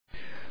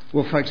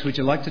Well, folks, would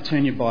you like to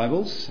turn your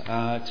Bibles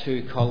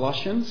to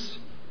Colossians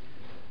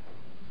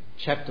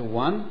chapter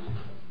 1?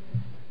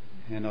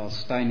 And I'll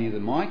stay near the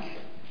mic.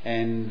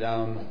 And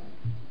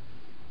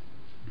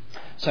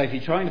so if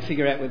you're trying to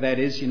figure out where that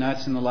is, you know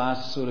it's in the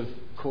last sort of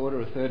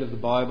quarter or third of the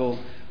Bible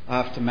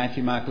after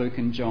Matthew, Mark, Luke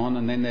and John.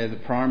 And then they're the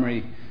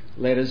primary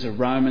letters of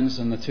Romans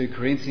and the 2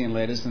 Corinthian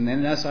letters. And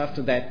then that's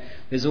after that,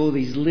 there's all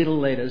these little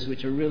letters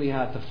which are really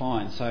hard to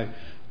find. So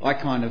I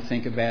kind of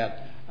think about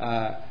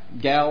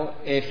Gal,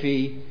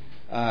 Effie,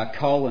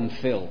 Cole and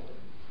Phil.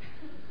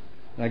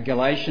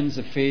 Galatians,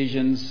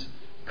 Ephesians,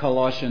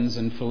 Colossians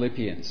and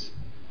Philippians.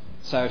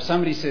 So if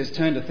somebody says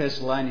turn to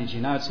Thessalonians, you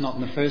know it's not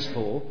in the first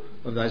four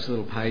of those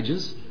little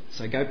pages.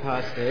 So go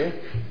past there.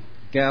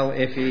 Gal,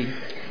 Effie,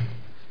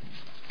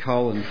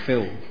 Cole and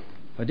Phil.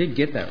 I did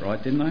get that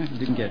right, didn't I? I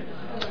didn't get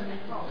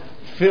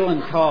Phil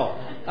and Cole.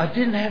 I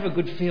didn't have a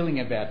good feeling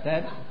about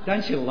that.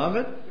 Don't you love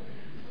it?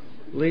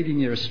 Leading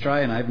your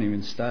Australian, I haven't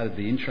even started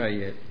the intro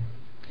yet.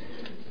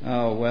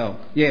 Oh, well.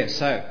 Yeah,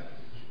 so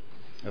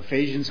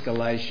Ephesians,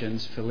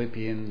 Galatians,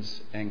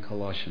 Philippians and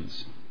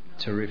Colossians.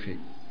 Terrific.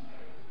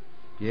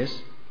 Yes?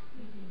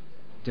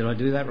 Did I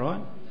do that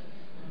right?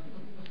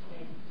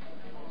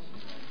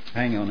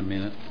 Hang on a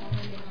minute.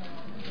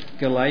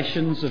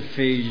 Galatians,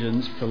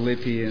 Ephesians,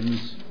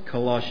 Philippians,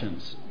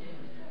 Colossians.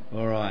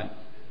 All right.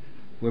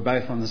 We're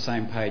both on the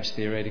same page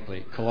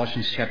theoretically.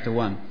 Colossians chapter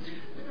 1.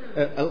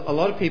 A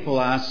lot of people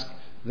ask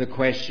the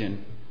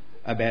question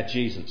about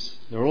Jesus.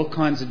 There are all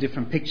kinds of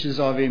different pictures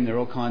of him. There are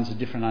all kinds of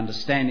different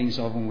understandings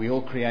of him. We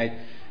all create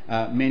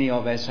many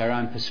of us our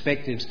own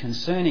perspectives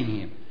concerning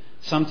him.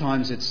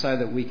 Sometimes it's so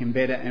that we can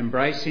better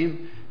embrace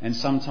him, and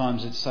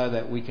sometimes it's so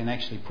that we can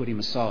actually put him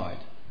aside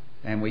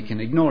and we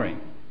can ignore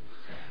him.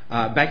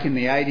 Back in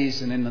the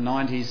 80s and in the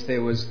 90s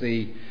there was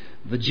the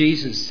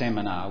Jesus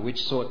Seminar,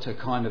 which sought to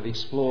kind of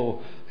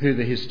explore who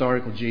the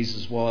historical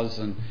Jesus was,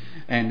 and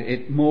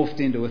it morphed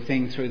into a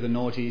thing through the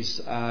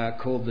noughties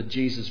called the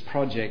Jesus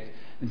Project,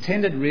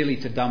 intended really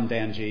to dumb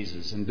down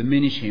Jesus and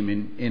diminish him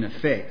in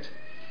effect.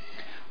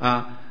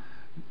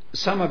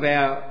 Some of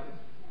our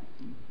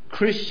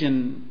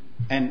Christian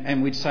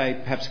and we'd say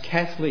perhaps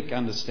Catholic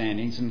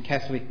understandings, and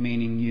Catholic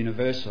meaning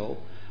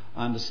universal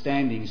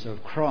understandings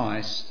of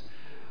Christ,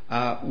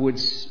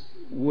 it's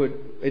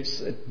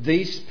at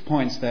these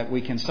points that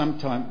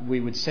we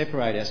would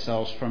separate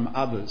ourselves from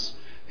others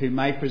who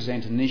may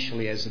present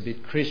initially as a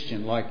bit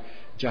Christian, like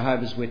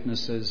Jehovah's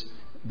Witnesses,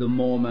 the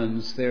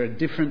Mormons. There are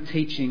different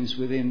teachings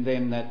within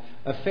them that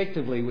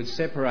effectively would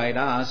separate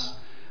us,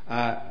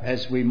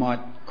 as we might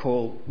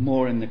call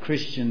more in the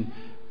Christian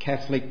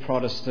Catholic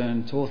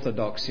Protestant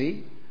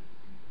orthodoxy,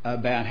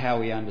 about how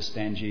we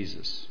understand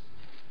Jesus.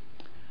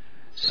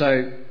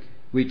 So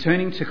we're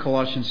turning to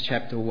Colossians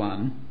chapter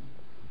 1.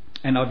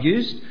 And I've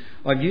used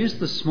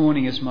this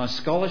morning as my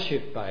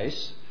scholarship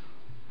base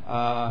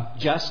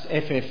just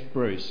F.F.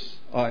 Bruce.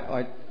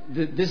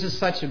 This is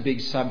such a big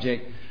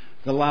subject.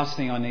 The last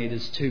thing I need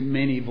is too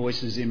many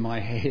voices in my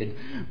head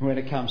when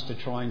it comes to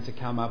trying to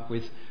come up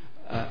with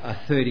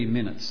 30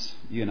 minutes,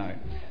 you know.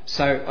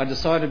 So I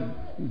decided to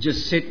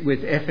just sit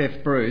with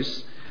F.F.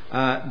 Bruce.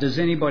 Does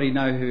anybody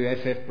know who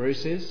F.F.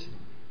 Bruce is?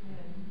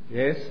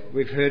 Yes,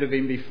 we've heard of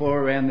him before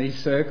around these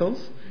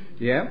circles.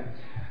 Yeah.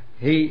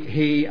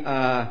 He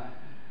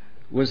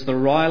was the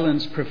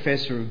Rylands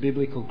Professor of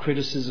Biblical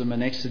Criticism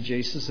and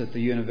Exegesis at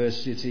the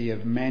University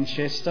of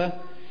Manchester.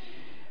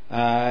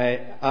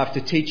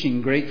 After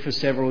teaching Greek for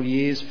several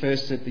years,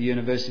 first at the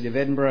University of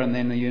Edinburgh and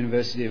then the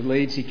University of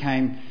Leeds, he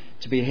came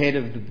to be head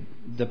of the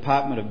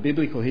Department of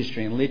Biblical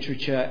History and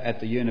Literature at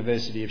the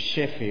University of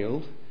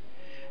Sheffield.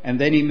 And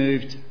then he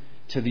moved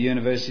to the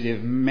University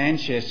of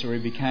Manchester, where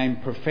he became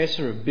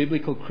Professor of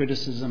Biblical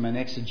Criticism and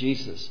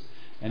Exegesis.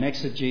 And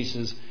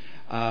exegesis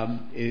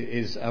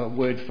is a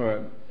word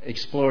for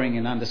exploring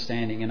and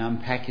understanding and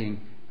unpacking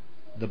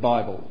the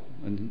Bible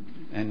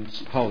and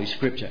Holy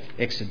Scripture,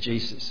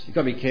 exegesis. You've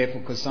got to be careful,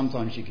 because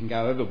sometimes you can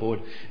go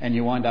overboard and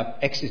you wind up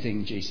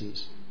exiting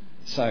Jesus.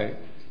 So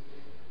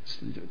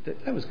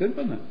that was good,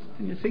 wasn't it?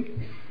 Didn't you think?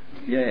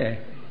 Yeah,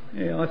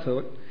 I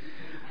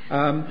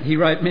thought. He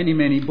wrote many,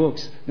 many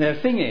books. Now the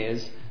thing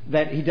is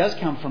that he does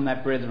come from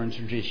that Brethren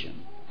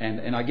tradition,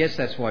 and I guess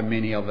that's why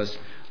many of us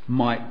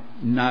might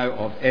know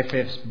of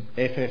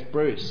F.F.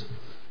 Bruce.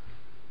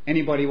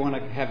 Anybody want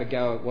to have a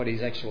go at what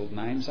his actual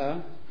names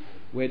are?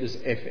 Where does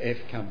F.F.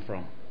 come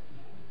from?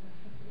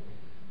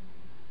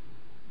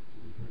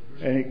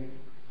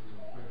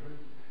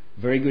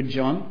 Very good,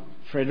 John.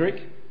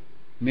 Frederick.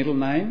 Middle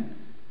name?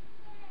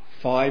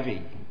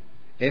 Fyvie.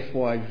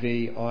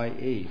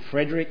 Fyvie.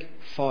 Frederick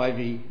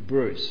Fyvie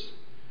Bruce.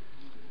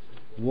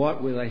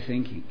 What were they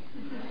thinking?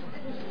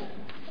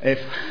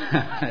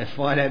 If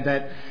I'd had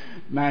that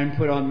name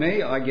put on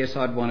me, I guess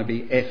I'd want to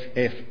be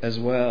FF as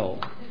well.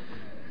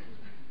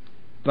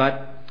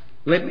 But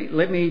let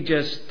me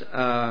just,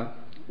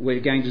 we're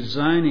going to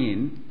zone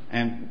in,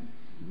 and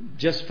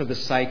just for the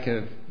sake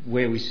of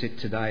where we sit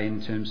today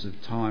in terms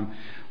of time,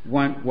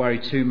 won't worry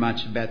too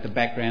much about the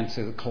background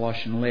to the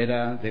Colossian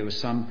letter. There was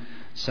some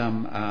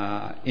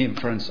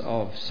inference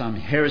of some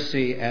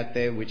heresy out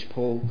there which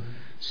Paul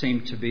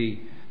seemed to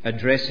be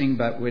addressing,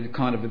 but we're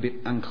kind of a bit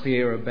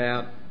unclear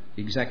about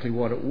exactly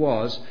what it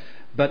was.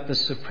 But the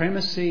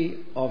supremacy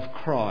of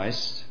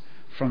Christ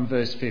from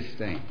verse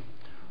 15.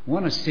 I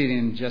want to sit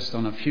in just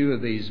on a few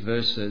of these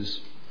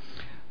verses.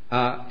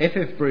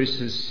 F.F. Bruce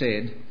has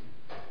said,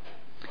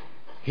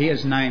 he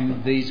has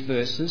named these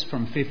verses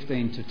from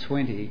 15 to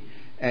 20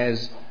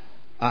 as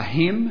a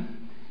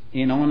hymn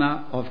in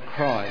honour of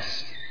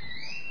Christ.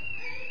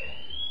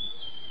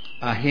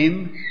 A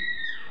hymn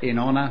in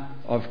honour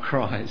of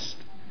Christ.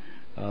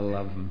 I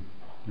love them.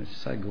 They're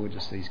so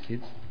gorgeous, these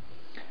kids.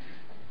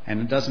 And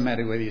it doesn't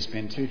matter whether you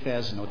spend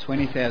 2,000 or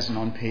 20,000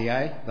 on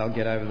PA, they'll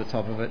get over the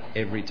top of it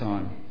every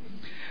time.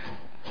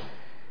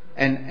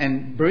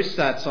 And Bruce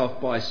starts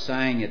off by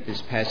saying at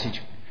this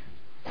passage,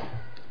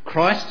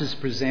 Christ is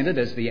presented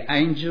as the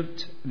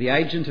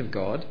agent of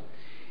God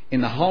in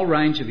the whole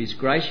range of his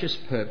gracious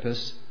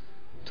purpose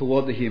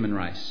toward the human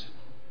race.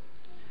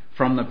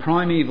 From the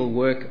primeval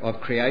work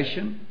of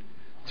creation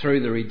through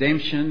the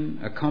redemption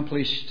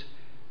accomplished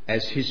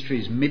as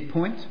history's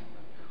midpoint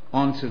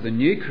onto the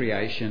new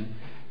creation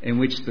in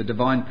which the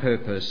divine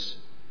purpose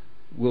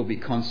will be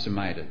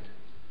consummated.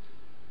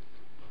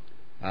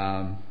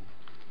 The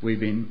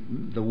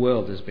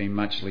world has been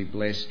muchly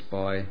blessed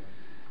by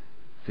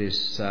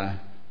this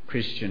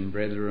Christian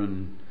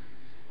brethren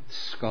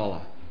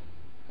scholar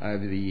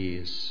over the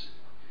years.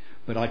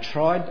 But I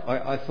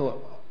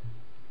thought,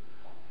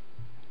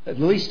 at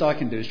least I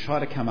can do is try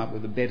to come up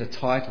with a better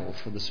title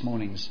for this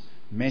morning's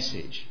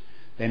message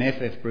than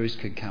F.F. Bruce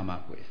could come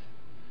up with.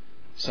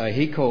 So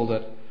he called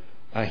it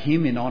a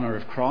hymn in honour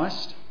of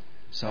Christ.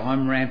 So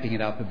I'm ramping it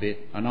up a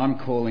bit, and I'm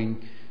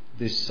calling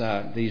these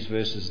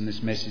verses and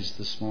this message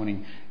this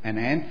morning an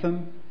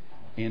anthem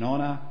in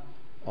honour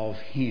of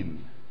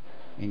Him,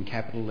 in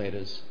capital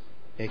letters,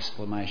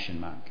 exclamation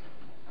mark.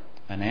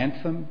 An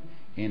anthem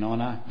in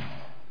honour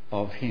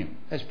of Him.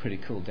 That's pretty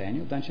cool,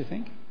 Daniel, don't you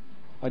think?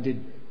 I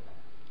did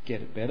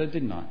get it better,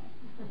 didn't I?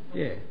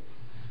 Yeah.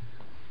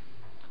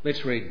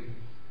 Let's read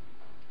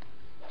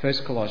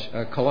First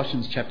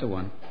Colossians chapter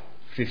 1,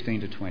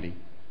 15 to 20.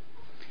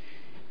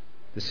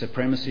 The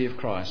supremacy of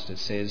Christ, it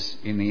says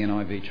in the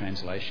NIV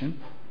translation.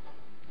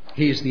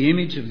 He is the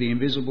image of the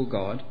invisible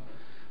God,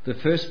 the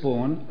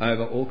firstborn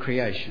over all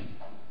creation.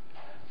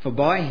 For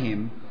by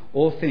him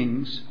all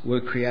things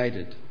were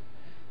created,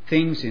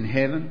 things in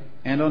heaven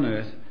and on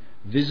earth,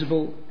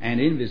 visible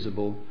and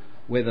invisible,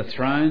 whether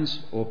thrones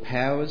or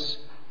powers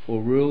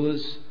or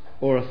rulers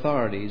or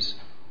authorities,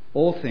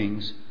 all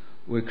things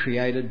were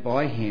created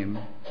by him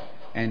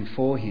and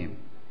for him.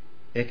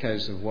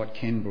 Echoes of what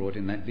Ken brought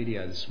in that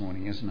video this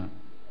morning, isn't it?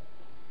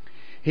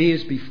 He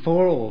is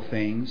before all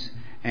things,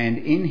 and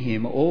in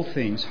him all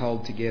things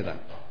hold together.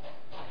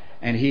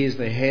 And he is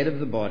the head of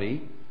the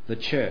body, the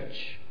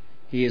church.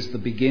 He is the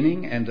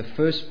beginning and the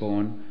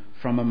firstborn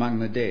from among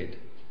the dead,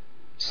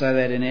 so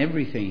that in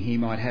everything he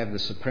might have the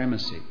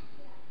supremacy.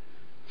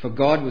 For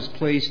God was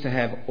pleased to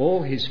have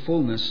all his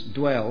fullness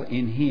dwell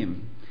in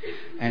him,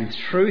 and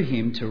through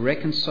him to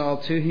reconcile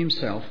to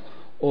himself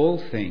all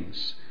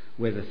things,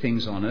 whether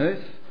things on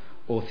earth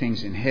or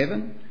things in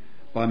heaven,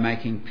 by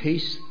making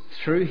peace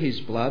through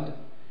his blood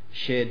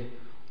shed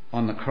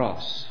on the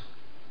cross.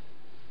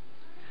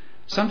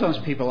 Sometimes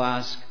people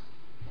ask,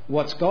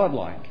 what's God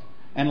like?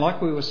 And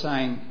like we were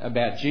saying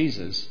about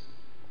Jesus,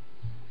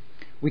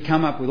 we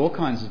come up with all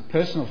kinds of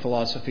personal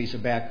philosophies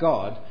about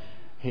God,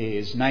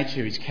 his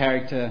nature, his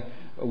character,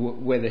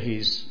 whether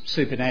he's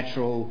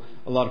supernatural.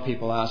 A lot of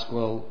people ask,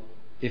 well,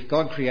 if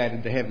God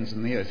created the heavens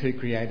and the earth, who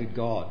created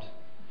God?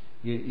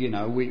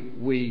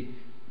 We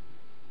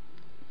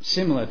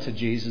similar to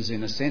Jesus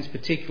in a sense,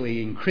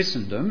 particularly in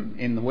Christendom,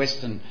 in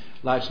the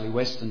largely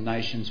Western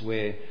nations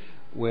where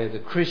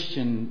the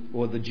Christian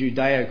or the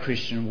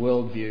Judeo-Christian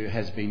worldview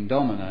has been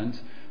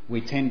dominant,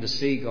 we tend to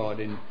see God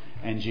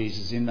and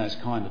Jesus in those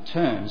kind of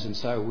terms, and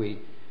so we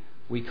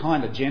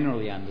kind of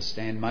generally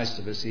understand, most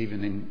of us,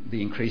 even in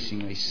the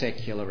increasingly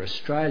secular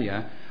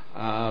Australia,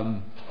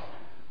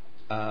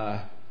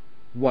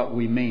 what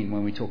we mean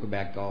when we talk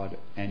about God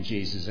and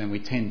Jesus, and we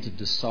tend to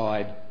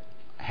decide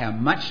how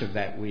much of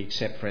that we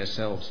accept for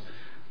ourselves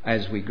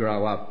as we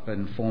grow up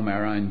and form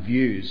our own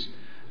views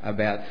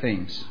about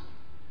things.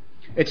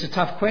 It's a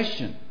tough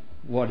question,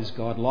 what is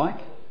God like?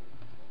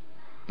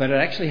 But it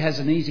actually has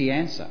an easy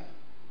answer.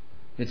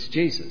 It's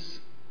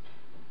Jesus.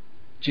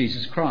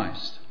 Jesus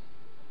Christ.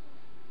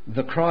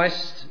 The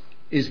Christ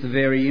is the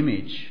very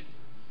image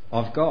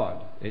of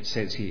God, it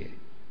says here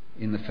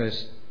in the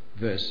first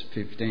verse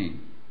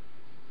 15.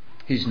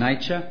 His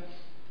nature,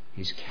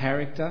 his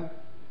character,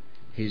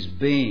 his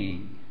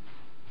being,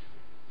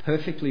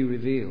 perfectly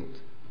revealed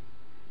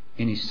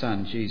in his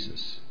Son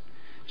Jesus.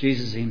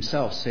 Jesus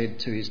himself said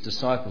to his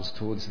disciples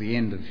towards the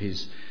end of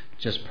his,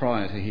 just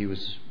prior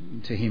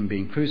to him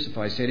being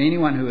crucified, he said,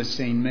 anyone who has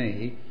seen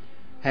me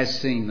has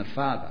seen the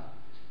Father.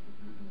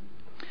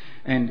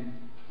 And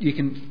you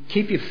can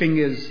keep your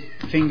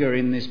finger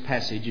in this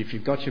passage if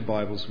you've got your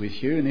Bibles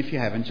with you, and if you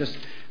haven't, just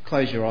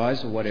close your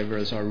eyes or whatever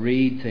as I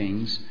read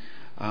things,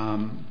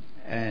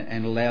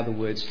 and allow the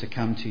words to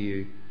come to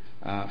you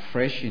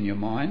fresh in your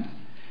mind.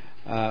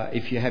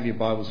 If you have your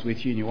Bibles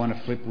with you and you want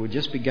to flip, we'll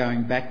just be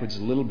going backwards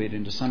a little bit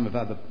into some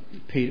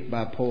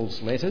of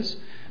Paul's letters.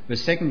 But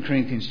 2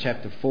 Corinthians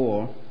chapter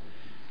 4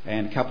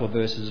 and a couple of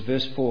verses.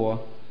 Verse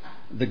 4,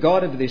 the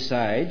God of this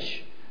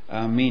age,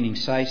 meaning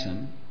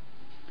Satan,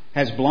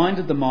 has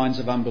blinded the minds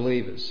of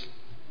unbelievers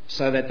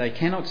so that they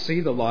cannot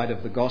see the light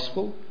of the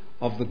gospel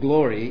of the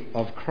glory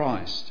of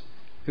Christ,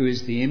 who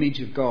is the image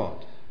of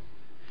God.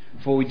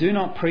 For we do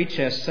not preach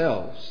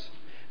ourselves,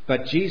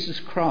 but Jesus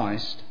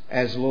Christ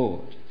as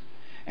Lord,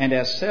 and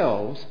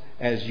ourselves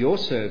as your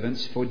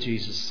servants for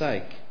Jesus'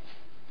 sake.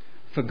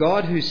 For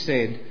God, who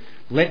said,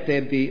 let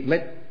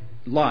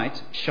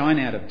light shine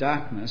out of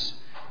darkness,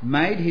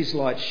 made his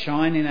light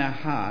shine in our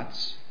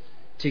hearts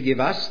to give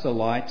us the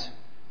light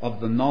of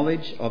the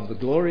knowledge of the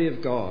glory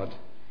of God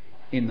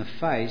in the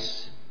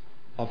face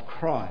of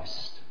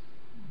Christ.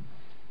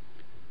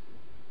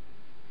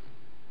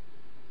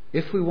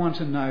 If we want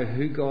to know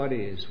who God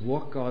is,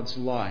 what God's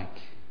like,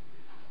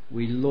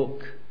 we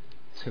look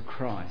to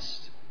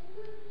Christ.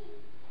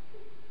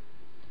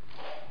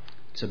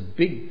 It's a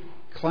big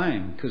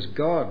claim because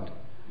God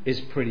is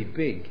pretty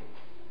big.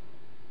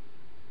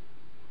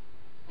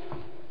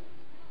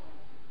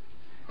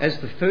 As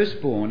the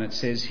firstborn, it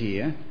says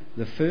here,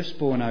 the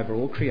firstborn over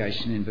all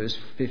creation in verse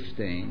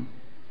 15,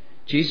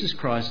 Jesus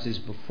Christ is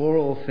before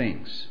all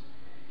things.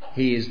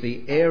 He is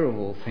the heir of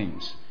all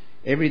things.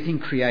 Everything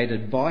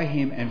created by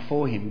him and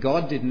for him.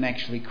 God didn't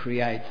actually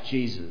create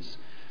Jesus.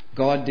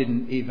 God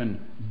didn't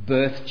even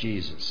birth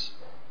Jesus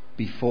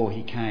before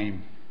he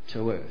came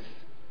to earth.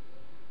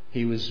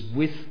 He was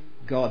with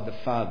God the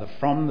Father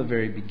from the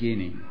very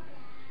beginning.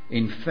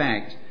 In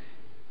fact,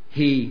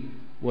 he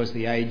was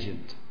the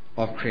agent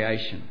of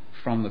creation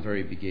from the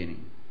very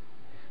beginning.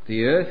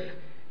 The earth,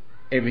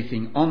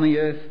 everything on the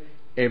earth,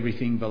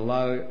 everything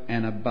below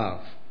and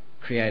above,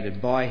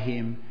 created by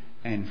him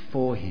and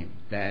for him.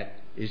 That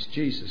is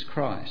Jesus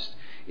Christ.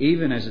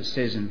 Even as it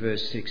says in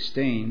verse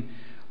 16,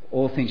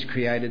 all things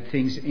created,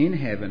 things in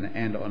heaven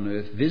and on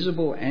earth,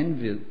 visible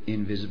and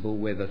invisible,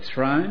 whether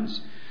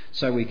thrones.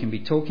 So we can be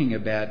talking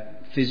about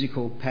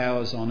physical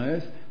powers on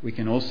earth. We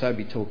can also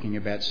be talking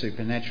about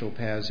supernatural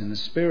powers in the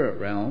spirit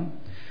realm.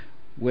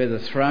 Whether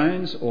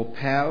thrones or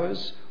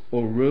powers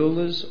or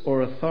rulers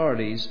or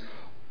authorities,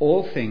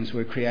 all things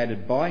were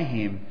created by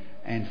him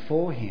and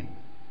for him.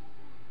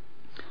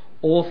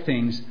 All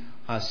things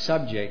are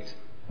subject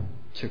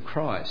to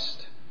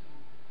Christ.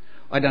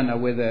 I don't know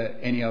whether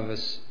any of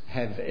us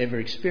have ever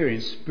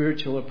experienced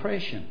spiritual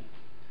oppression.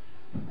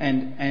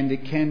 And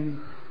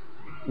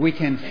we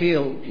can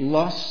feel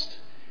lost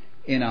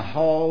in a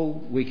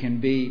hole. We can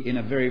be in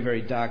a very,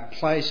 very dark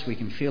place. We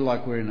can feel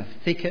like we're in a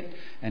thicket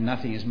and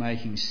nothing is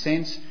making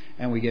sense,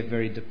 and we get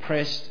very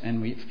depressed,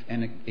 and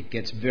it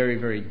gets very,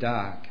 very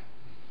dark.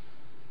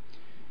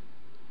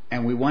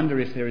 And we wonder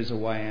if there is a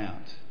way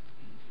out.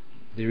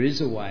 There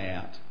is a way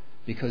out,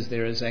 because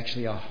there is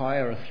actually a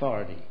higher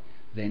authority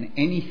than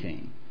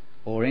anything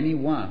or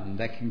anyone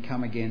that can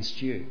come against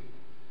you.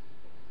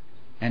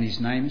 And his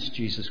name is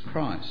Jesus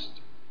Christ.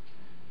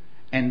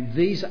 And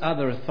these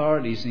other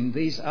authorities and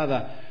these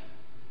other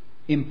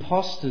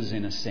impostors,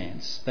 in a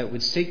sense, that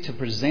would seek to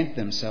present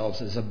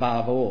themselves as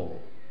above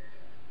all,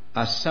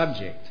 are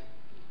subject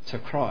to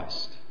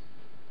Christ.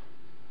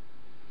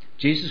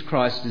 Jesus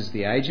Christ is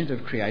the agent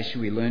of creation.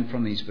 We learn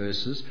from these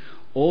verses.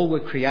 All were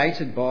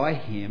created by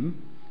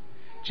him.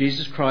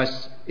 Jesus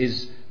Christ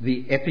is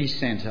the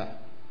epicenter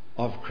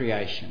of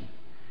creation.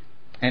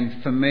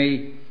 And for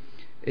me,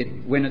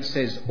 when it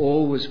says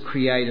all was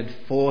created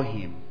for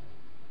him,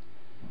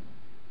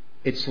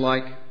 it's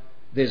like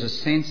there's a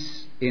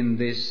sense in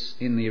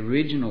the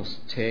original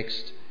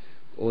text,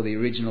 or the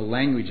original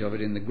language of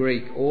it in the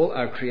Greek, all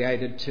are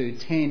created to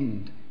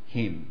tend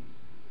him,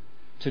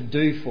 to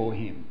do for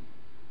him,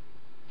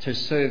 to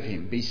serve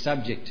him, be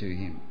subject to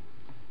him.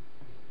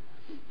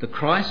 The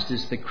Christ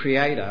is the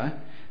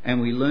creator, and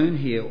we learn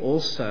here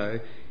also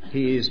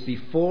he is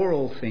before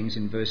all things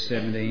in verse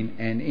 17,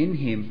 and in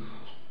him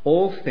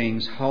all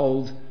things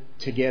hold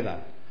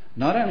together.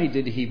 Not only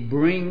did he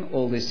bring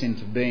all this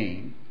into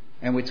being,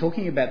 and we're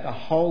talking about the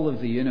whole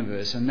of the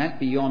universe and that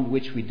beyond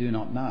which we do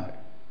not know.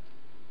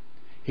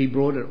 He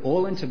brought it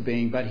all into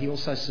being, but he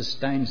also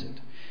sustains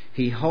it.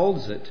 He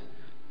holds it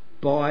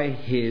by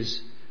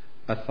his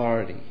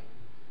authority.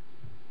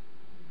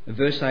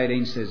 Verse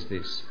 18 says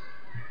this,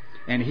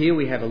 and here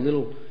we have a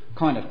little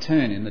kind of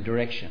turn in the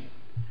direction.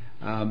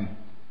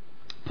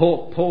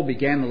 Paul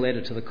began the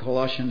letter to the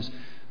Colossians,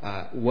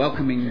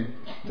 welcoming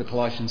the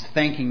Colossians,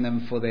 thanking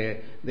them for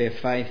their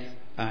faith,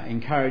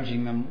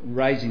 encouraging them,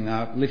 raising them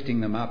up,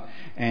 lifting them up.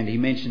 And he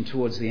mentioned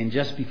towards the end,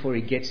 just before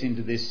he gets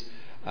into this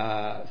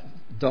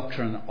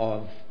doctrine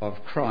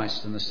of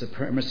Christ and the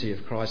supremacy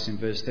of Christ in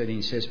verse 13.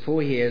 He says,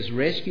 "For he has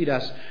rescued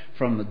us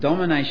from the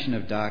domination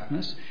of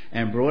darkness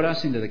and brought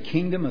us into the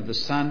kingdom of the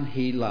Son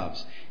he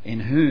loves, in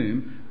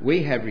whom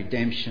we have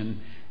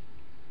redemption,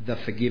 the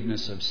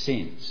forgiveness of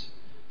sins."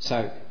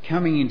 So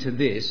coming into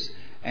this,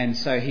 and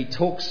so he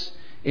talks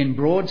in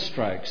broad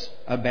strokes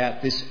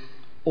about this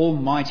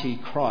almighty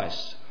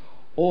Christ,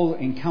 all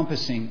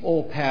encompassing,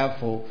 all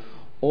powerful,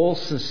 all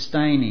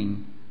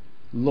sustaining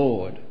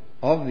Lord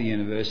of the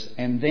universe.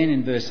 And then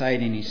in verse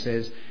 18 he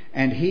says,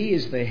 "And he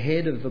is the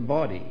head of the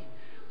body,"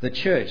 the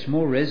church,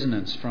 more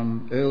resonance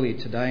from earlier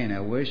today in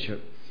our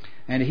worship.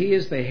 "And he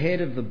is the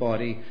head of the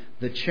body,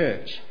 the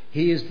church.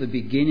 He is the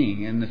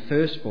beginning and the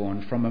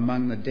firstborn from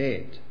among the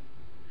dead,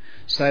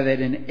 so that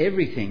in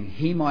everything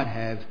he might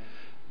have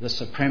the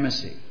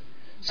supremacy."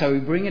 So we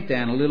bring it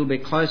down a little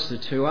bit closer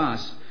to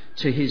us,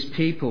 to his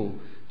people,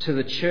 to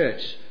the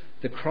church.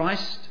 The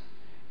Christ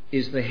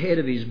is the head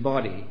of his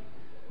body,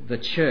 the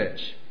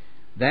church.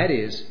 That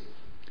is,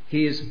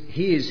 he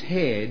is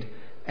head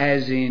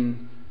as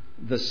in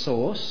the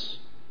source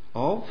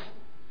of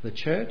the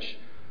church,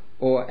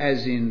 or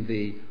as in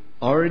the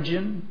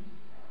origin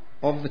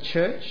of the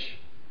church.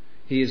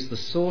 He is the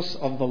source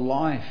of the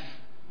life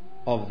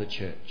of the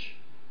church.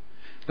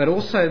 But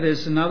also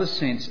there's another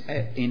sense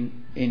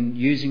in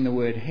using the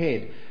word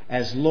head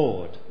as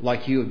Lord,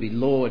 like you would be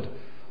Lord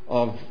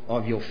of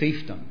your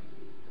fiefdom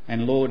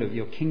and Lord of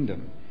your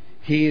kingdom.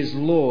 He is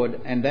Lord,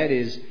 and that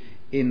is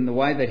in the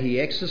way that he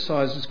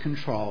exercises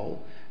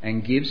control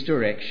and gives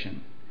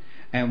direction.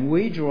 And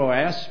we draw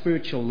our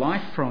spiritual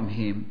life from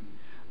him,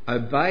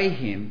 obey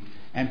him,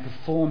 and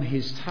perform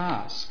his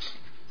tasks.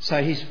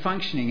 So he's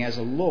functioning as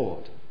a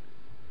Lord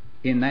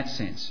in that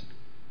sense.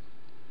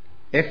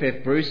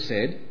 F.F. Bruce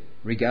said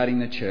regarding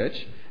the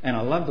church, and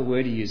I love the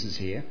word he uses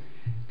here,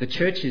 the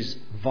church is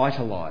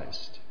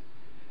vitalised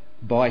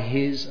by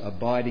his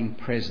abiding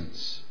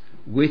presence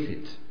with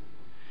it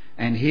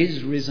and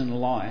his risen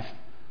life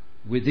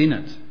within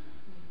it.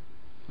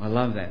 I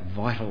love that,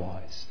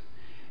 vitalised.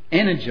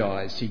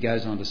 Energised, he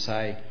goes on to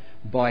say,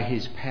 by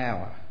his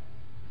power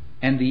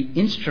and the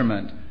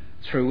instrument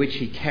through which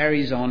he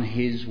carries on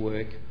his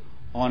work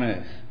on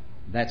earth.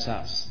 That's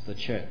us, the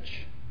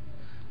church.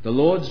 The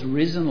Lord's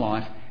risen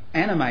life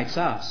animates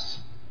us.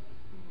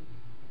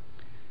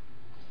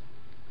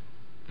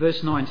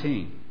 Verse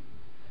 19.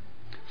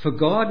 "For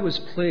God was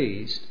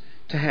pleased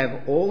to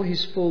have all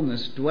his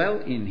fullness dwell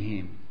in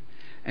him,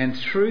 and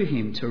through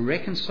him to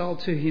reconcile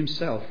to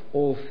himself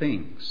all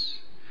things,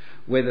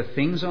 whether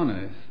things on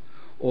earth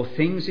or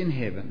things in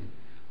heaven,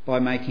 by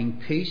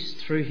making peace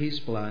through his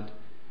blood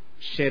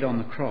shed on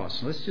the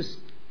cross." Let's just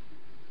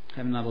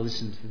have another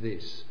listen to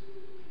this.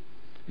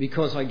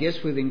 Because I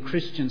guess within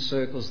Christian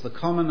circles, the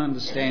common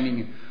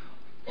understanding,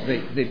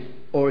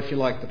 or if you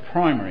like, the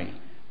primary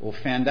or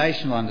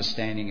foundational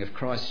understanding of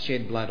Christ's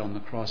shed blood on the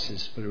cross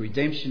is for the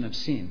redemption of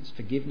sins,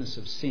 forgiveness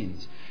of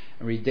sins,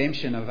 and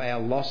redemption of our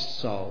lost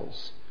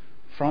souls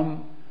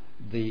from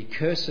the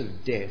curse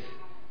of death,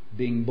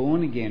 being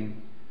born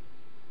again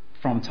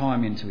from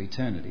time into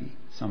eternity,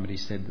 somebody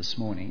said this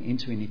morning,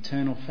 into an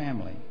eternal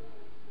family.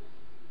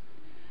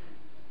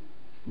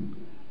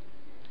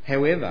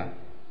 However,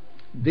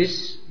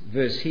 this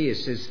verse here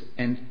says,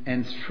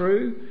 and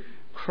through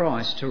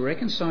Christ to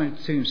reconcile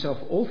to himself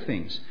all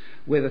things,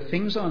 whether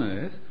things on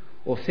earth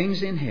or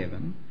things in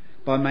heaven,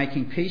 by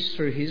making peace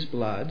through his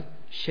blood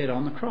shed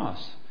on the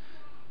cross.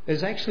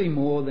 There's actually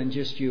more than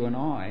just you and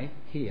I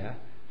here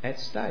at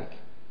stake.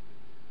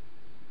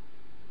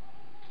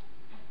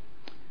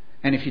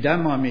 And if you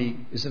don't mind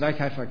me, is it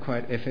okay if I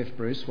quote F.F.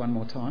 Bruce one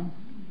more time?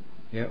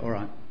 Yeah, all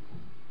right.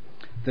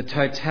 The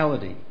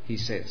totality, he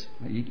says,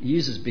 he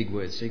uses big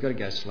words, so you've got to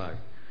go slow.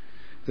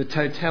 The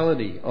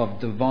totality of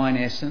divine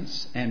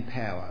essence and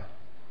power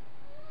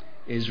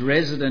is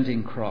resident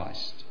in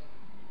Christ.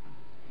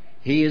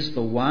 He is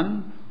the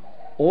one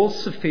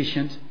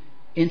all-sufficient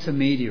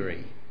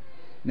intermediary.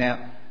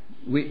 Now,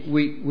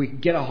 we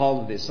get a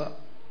hold of this.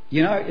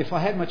 You know, if I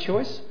had my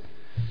choice,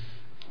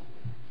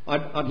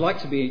 I'd like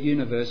to be a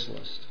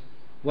universalist.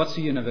 What's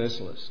a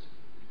universalist?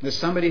 There's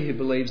somebody who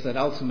believes that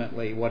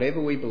ultimately,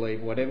 whatever we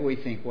believe, whatever we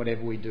think,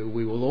 whatever we do,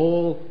 we will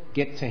all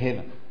get to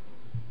heaven.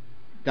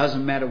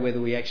 Doesn't matter whether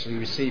we actually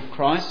receive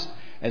Christ,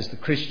 as the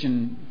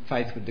Christian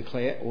faith would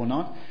declare, or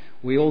not.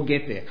 We all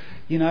get there.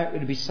 You know, it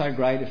would be so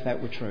great if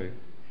that were true.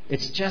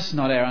 It's just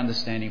not our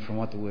understanding from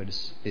what the Word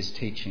is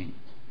teaching.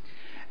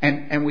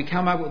 And we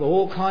come up with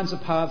all kinds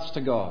of paths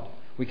to God.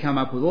 We come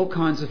up with all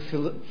kinds of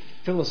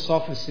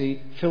philosophies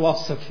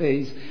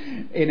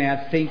in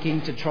our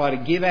thinking to try to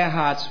give our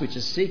hearts, which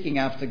are seeking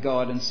after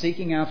God and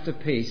seeking after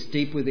peace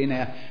deep within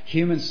our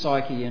human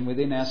psyche and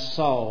within our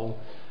soul,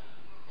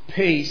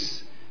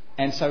 peace.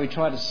 And so we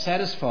try to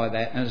satisfy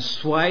that and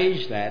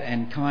assuage that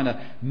and kind of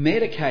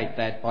medicate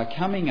that by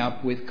coming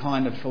up with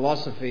kind of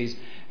philosophies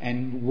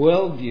and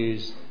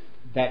worldviews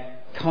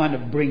that kind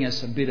of bring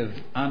us a bit of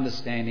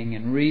understanding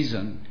and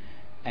reason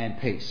and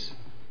peace.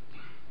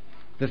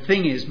 The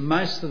thing is,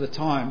 most of the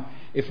time,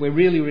 if we're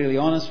really, really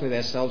honest with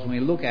ourselves, when we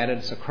look at it,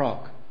 it's a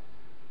crock.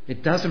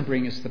 It doesn't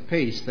bring us the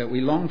peace that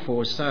we long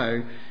for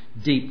so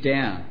deep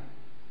down.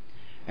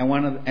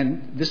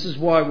 And this is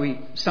why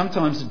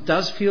sometimes it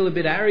does feel a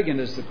bit arrogant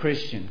as the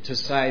Christian to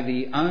say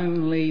the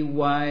only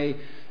way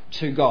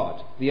to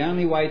God, the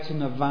only way to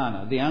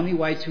nirvana, the only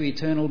way to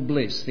eternal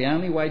bliss, the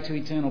only way to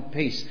eternal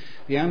peace,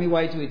 the only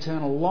way to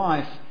eternal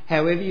life,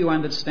 however you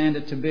understand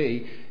it to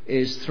be,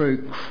 is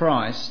through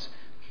Christ,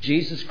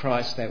 Jesus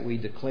Christ, that we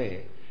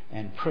declare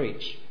and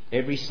preach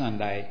every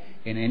Sunday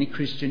in any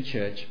Christian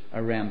church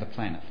around the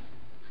planet.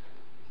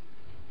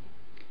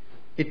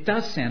 It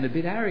does sound a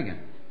bit arrogant.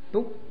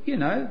 But,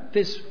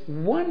 there's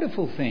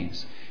wonderful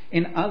things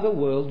in other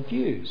world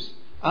views,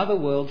 other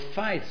world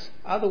faiths,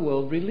 other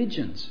world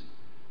religions.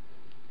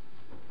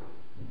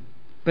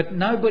 But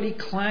nobody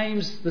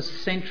claims the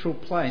central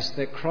place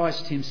that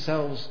Christ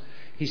himself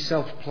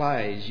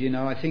plays.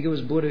 I think it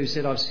was Buddha who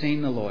said, I've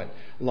seen the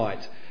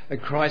light.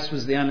 Christ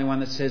was the only one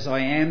that says, I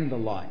am the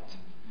light.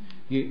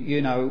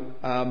 We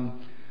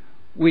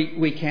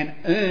can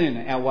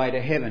earn our way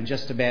to heaven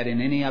just about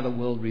in any other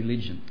world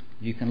religion.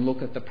 You can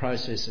look at the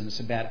process and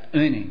it's about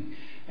earning.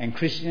 And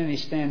Christianity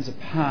stands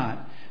apart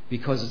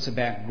because it's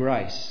about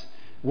grace.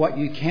 What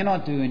you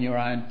cannot do in your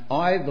own,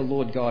 I, the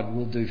Lord God,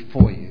 will do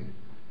for you.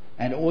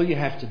 And all you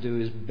have to do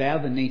is bow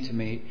the knee to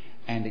me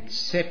and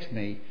accept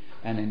me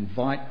and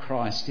invite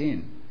Christ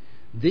in.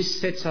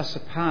 This sets us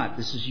apart.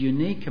 This is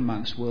unique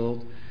amongst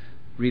world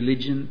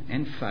religion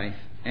and faith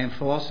and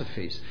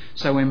philosophies.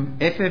 So when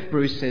F.F.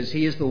 Bruce says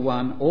he is the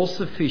one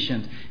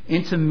all-sufficient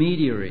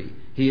intermediary,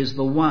 he is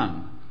the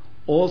one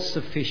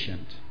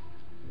all-sufficient.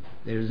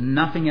 There is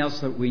nothing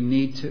else that we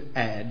need to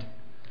add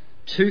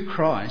to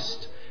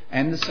Christ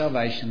and the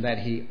salvation that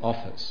he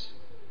offers.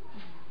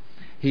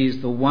 He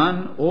is the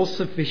one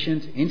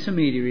all-sufficient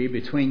intermediary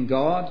between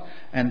God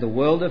and the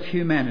world of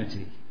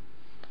humanity.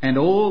 And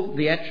all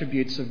the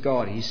attributes of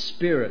God, his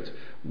Spirit,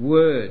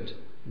 Word,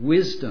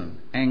 wisdom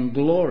and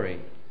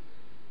glory,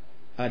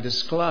 are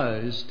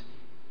disclosed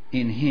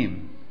in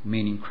him,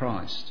 meaning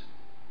Christ.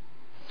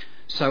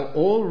 So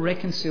all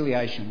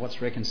reconciliation,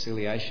 what's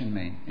reconciliation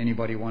mean?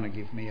 Anybody want to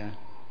give me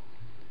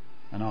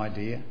an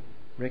idea?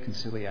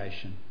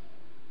 Reconciliation.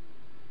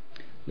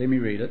 Let me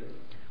read it.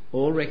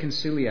 All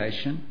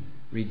reconciliation,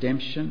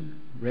 redemption,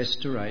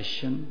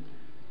 restoration,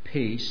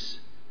 peace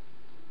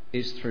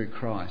is through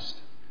Christ.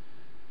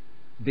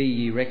 Be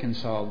ye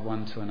reconciled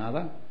one to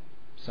another.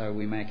 So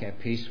we make our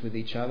peace with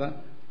each other.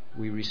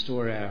 We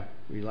restore our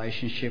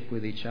relationship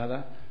with each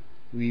other.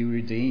 We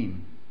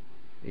redeem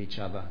each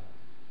other.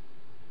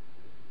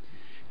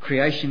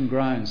 Creation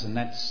groans, and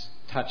that's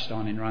touched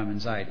on in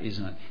Romans 8,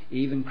 isn't it?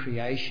 Even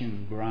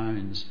creation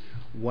groans,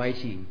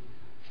 waiting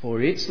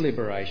for its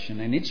liberation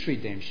and its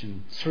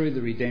redemption through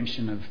the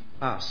redemption of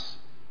us,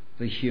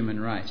 the human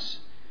race.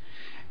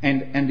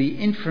 And the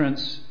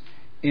inference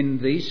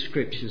in these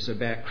scriptures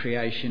about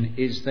creation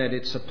is that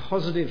it's a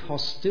positive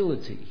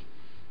hostility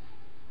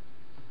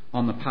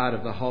on the part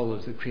of the whole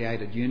of the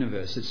created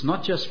universe. It's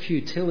not just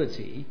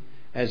futility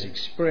as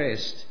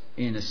expressed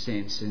in a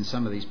sense in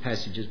some of these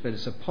passages, but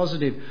it's a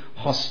positive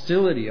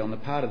hostility on the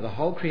part of the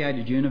whole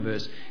created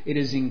universe. It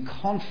is in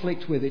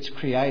conflict with its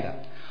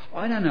creator.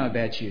 I don't know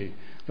about you,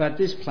 but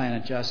this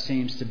planet just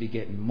seems to be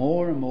getting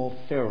more and more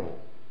feral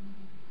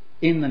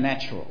in the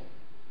natural.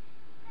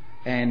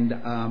 And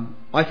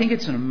I think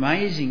it's an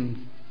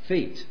amazing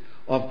feat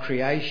of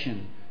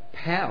creation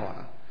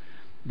power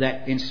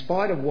that in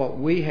spite of what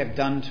we have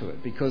done to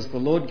it, because the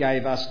Lord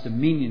gave us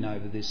dominion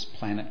over this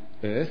planet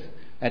Earth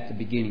at the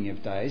beginning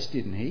of days,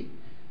 didn't he?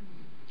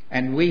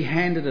 And we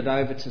handed it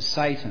over to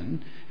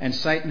Satan, and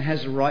Satan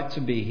has a right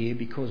to be here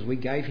because we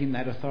gave him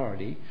that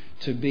authority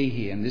to be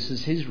here, and this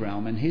is his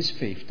realm and his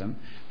fiefdom,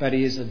 but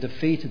he is a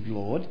defeated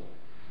Lord,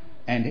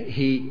 and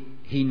he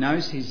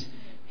knows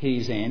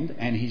his end,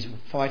 and he's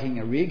fighting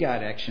a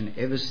rearguard action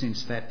ever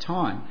since that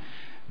time.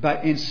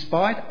 But in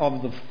spite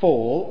of the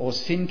fall or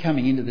sin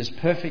coming into this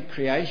perfect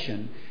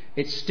creation,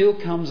 it still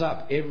comes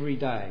up every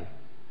day.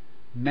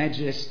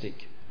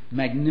 Majestic,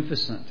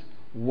 magnificent,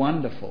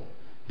 wonderful.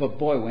 But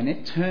boy, when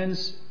it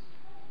turns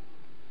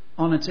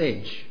on its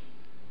edge,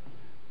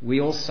 we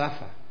all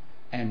suffer.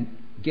 And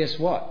guess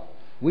what?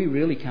 We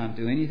really can't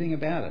do anything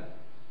about it.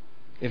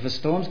 If a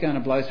storm's going to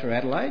blow through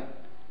Adelaide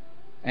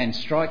and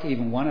strike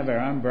even one of our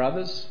own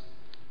brothers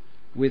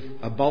with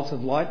a bolt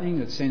of lightning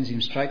that sends him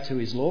straight to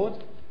his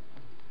Lord,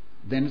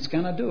 then it's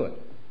going to do it.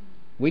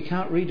 We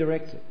can't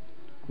redirect it.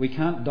 We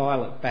can't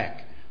dial it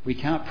back. We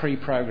can't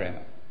pre-program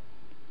it.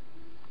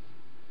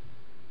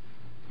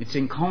 It's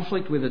in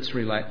conflict with its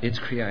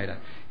creator.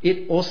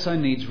 It also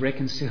needs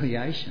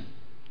reconciliation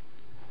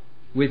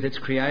with its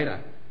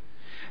creator.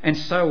 And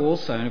so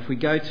also, and if we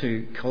go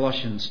to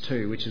Colossians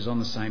 2, which is on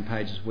the same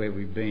page as where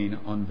we've been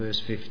on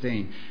verse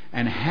 15,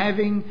 and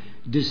having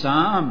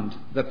disarmed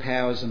the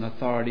powers and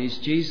authorities,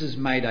 Jesus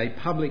made a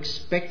public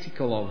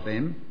spectacle of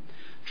them,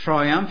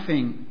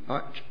 triumphing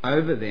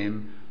over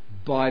them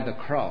by the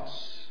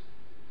cross.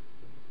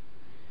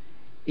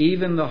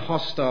 Even the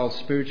hostile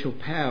spiritual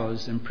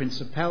powers and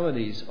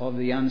principalities of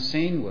the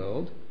unseen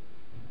world,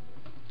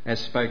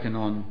 as spoken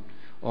on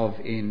of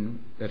in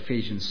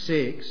Ephesians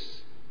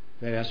 6,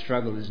 that our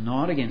struggle is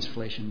not against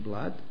flesh and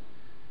blood,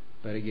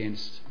 but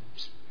against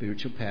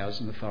spiritual powers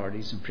and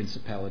authorities and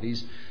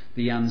principalities,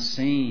 the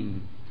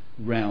unseen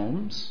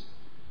realms.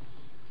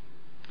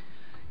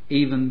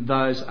 Even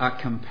those are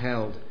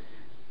compelled.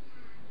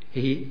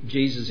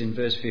 Jesus, in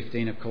verse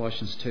 15 of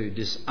Colossians 2,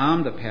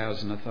 disarmed the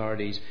powers and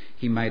authorities.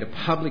 He made a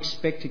public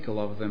spectacle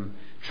of them,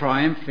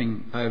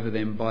 triumphing over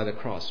them by the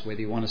cross.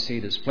 Whether you want to see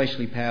it as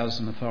fleshly powers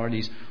and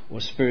authorities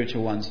or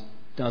spiritual ones,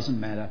 doesn't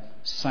matter.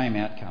 Same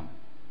outcome.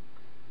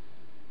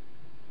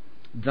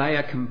 They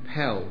are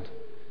compelled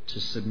to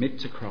submit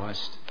to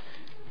Christ,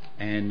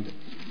 and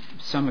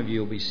some of you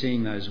will be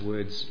seeing those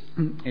words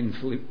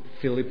in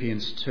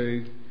Philippians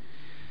 2.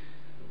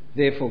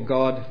 Therefore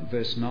God,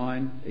 verse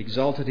 9,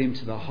 exalted him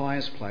to the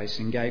highest place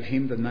and gave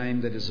him the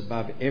name that is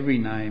above every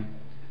name,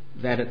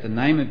 that at the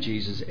name of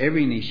Jesus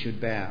every knee should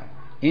bow,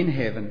 in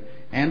heaven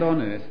and on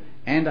earth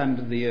and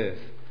under the earth,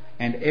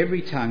 and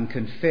every tongue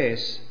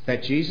confess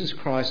that Jesus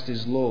Christ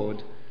is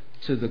Lord,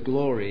 to the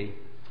glory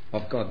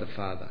of God the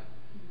Father.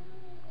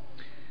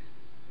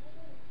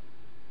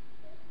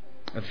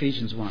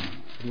 Ephesians 1.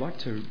 I'd like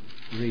to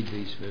read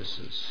these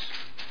verses.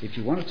 If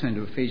you want to turn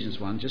to Ephesians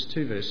 1, just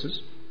 2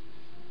 verses.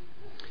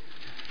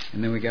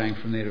 And then we're going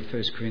from there to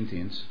 1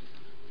 Corinthians.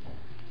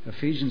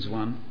 Ephesians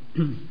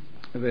 1,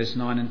 verse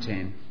 9 and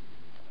 10.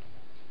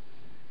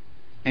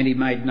 And he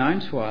made known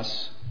to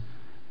us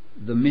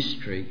the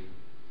mystery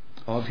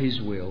of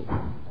his will,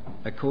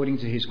 according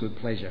to his good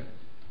pleasure,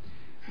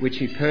 which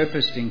he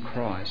purposed in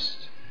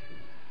Christ,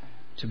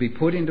 to be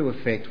put into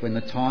effect when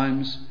the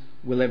times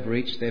will have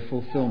reached their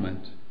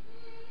fulfilment,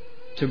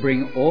 to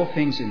bring all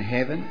things in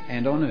heaven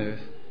and on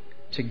earth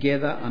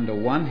together under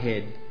one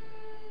head,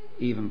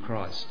 even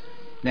Christ.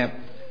 Now,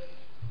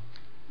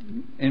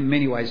 in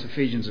many ways,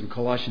 Ephesians and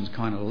Colossians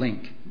kind of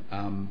link,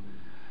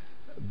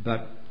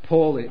 but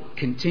Paul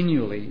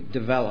continually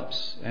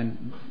develops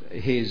and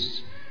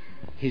his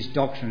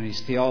doctrine, his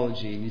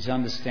theology, and his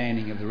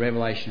understanding of the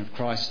revelation of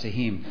Christ to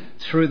him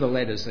through the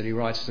letters that he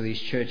writes to these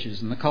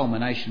churches. And the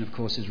culmination, of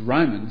course, is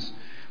Romans,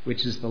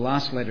 which is the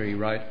last letter he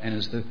wrote and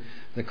is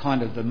the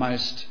kind of the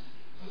most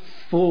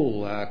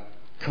full,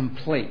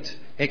 complete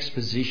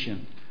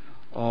exposition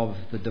of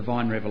the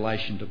divine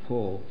revelation to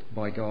Paul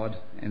by God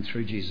and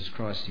through Jesus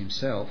Christ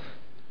himself.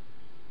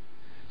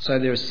 So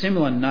there are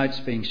similar notes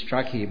being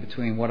struck here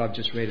between what I've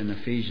just read in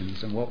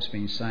Ephesians and what's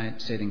been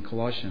said in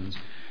Colossians.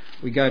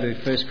 We go to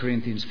 1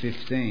 Corinthians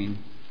 15.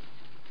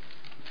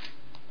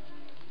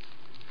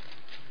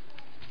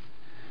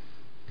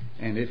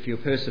 And if you'll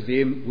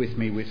persevere with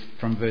me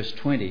from verse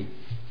 20.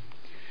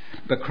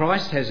 But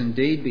Christ has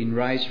indeed been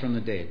raised from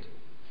the dead.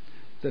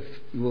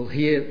 We'll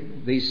hear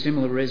these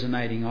similar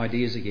resonating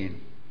ideas again.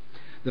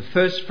 The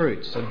first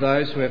fruits of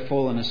those who have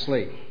fallen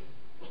asleep.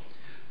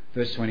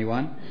 Verse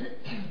 21.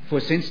 For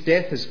since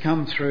death has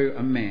come through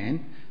a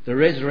man, the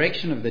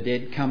resurrection of the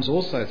dead comes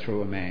also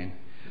through a man.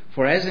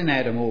 For as in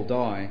Adam all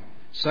die,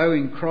 so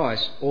in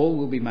Christ all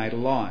will be made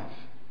alive.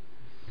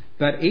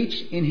 But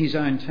each in his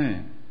own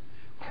turn.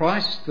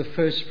 Christ the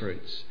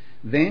firstfruits.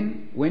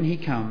 Then, when he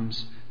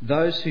comes,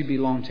 those who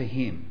belong to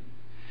him.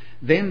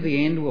 Then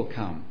the end will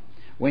come,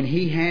 when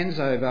he hands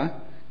over,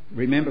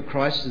 remember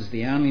Christ is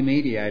the only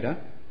mediator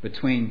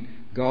between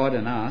God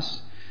and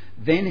us,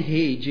 then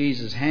he,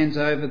 Jesus, hands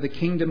over the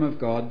kingdom of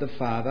God the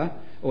Father,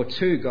 or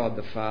to God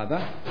the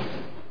Father,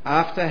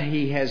 after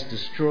he has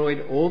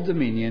destroyed all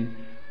dominion,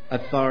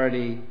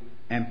 authority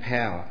and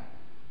power.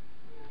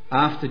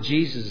 After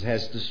Jesus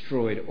has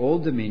destroyed all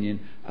dominion,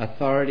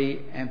 authority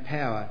and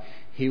power,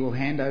 he will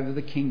hand over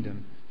the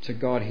kingdom to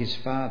God his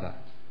Father.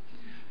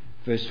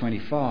 Verse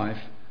 25.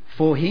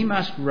 For he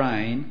must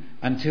reign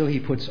until he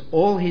puts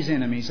all his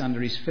enemies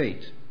under his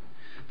feet.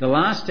 The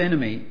last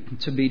enemy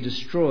to be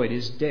destroyed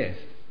is death,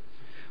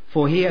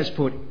 for he has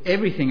put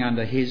everything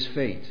under his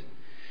feet.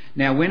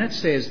 Now, when it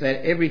says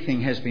that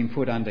everything has been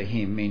put under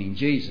him, meaning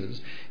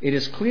Jesus, it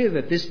is clear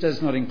that this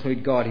does not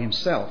include God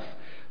himself,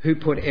 who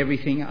put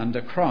everything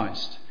under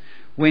Christ.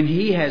 When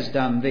he has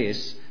done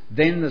this,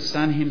 then the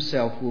Son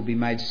himself will be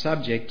made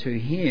subject to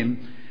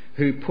him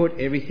who put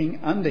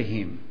everything under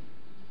him,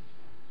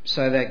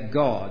 so that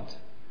God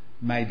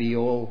may be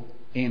all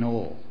in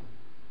all.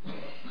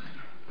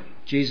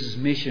 Jesus'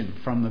 mission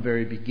from the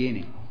very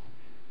beginning,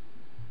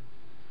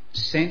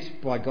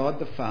 sent by God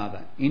the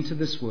Father into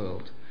this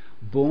world,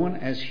 born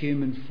as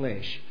human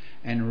flesh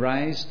and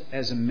raised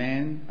as a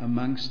man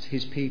amongst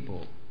his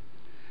people,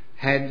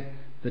 had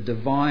the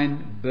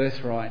divine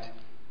birthright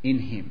in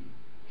him.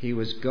 He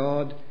was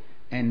God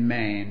and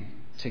man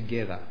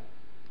together.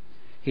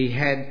 He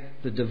had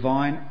the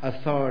divine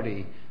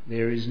authority.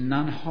 There is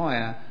none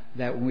higher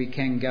that we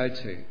can go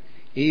to.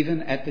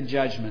 Even at the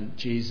judgment,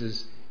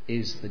 Jesus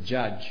is the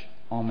judge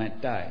on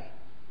that day.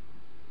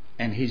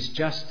 And his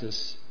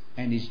justice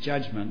and his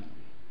judgment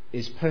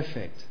is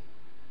perfect.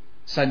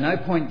 So no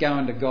point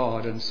going to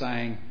God and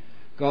saying,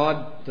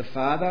 God the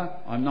Father,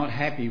 I'm not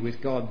happy with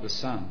God the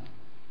Son.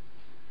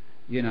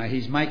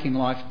 He's making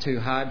life too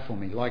hard for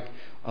me. Like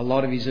a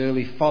lot of his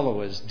early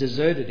followers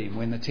deserted him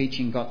when the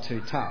teaching got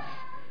too tough.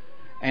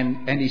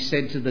 And he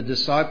said to the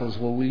disciples,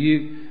 well, will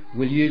you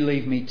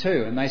leave me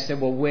too? And they said,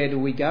 well, where do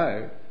we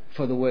go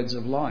for the words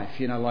of life?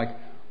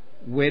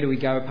 Where do we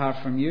go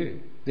apart from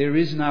you? There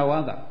is no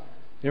other.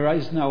 There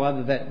is no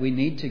other that we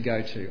need to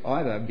go to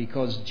either,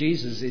 because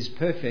Jesus is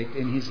perfect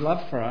in his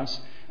love for us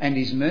and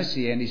his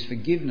mercy and his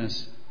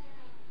forgiveness.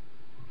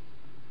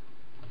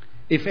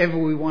 If ever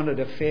we wanted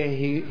a fair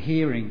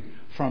hearing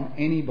from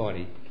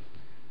anybody,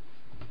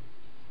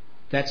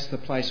 that's the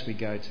place we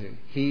go to.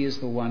 He is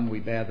the one we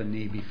bow the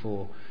knee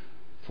before.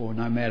 For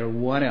no matter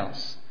what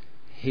else,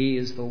 he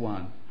is the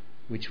one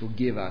which will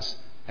give us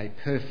a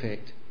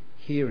perfect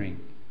hearing.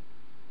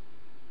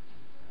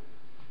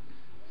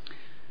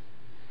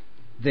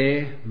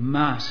 There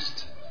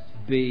must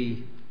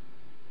be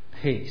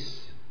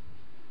peace.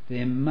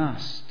 There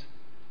must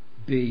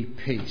be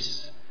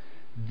peace.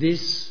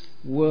 This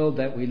world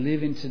that we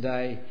live in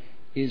today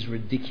is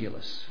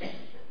ridiculous.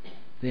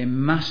 There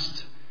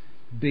must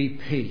be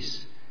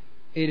peace.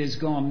 It has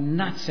gone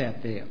nuts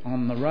out there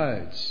on the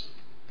roads.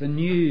 The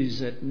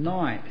news at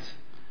night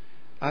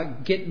are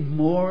getting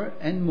more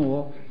and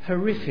more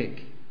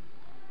horrific.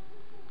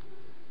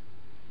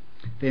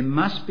 There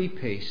must be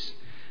peace.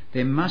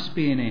 There must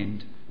be an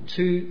end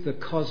to the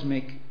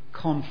cosmic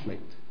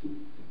conflict.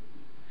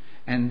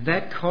 And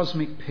that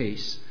cosmic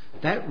peace,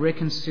 that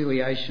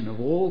reconciliation of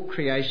all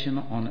creation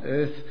on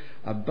earth,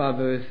 above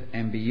earth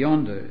and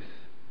beyond earth,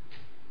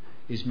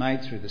 is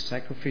made through the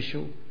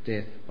sacrificial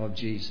death of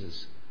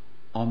Jesus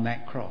on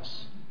that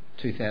cross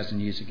 2,000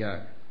 years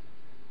ago.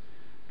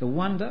 The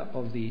wonder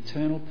of the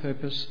eternal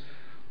purpose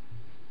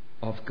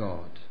of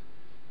God.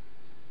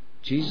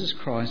 Jesus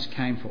Christ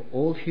came for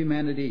all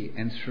humanity,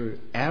 and through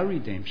our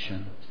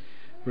redemption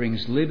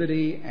brings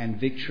liberty and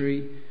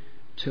victory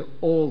to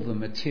all the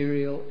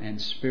material and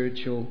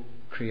spiritual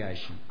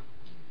creation.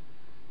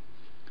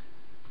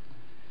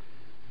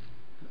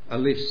 A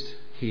list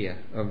here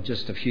of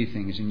just a few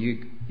things, and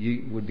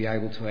you would be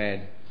able to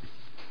add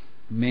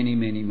many,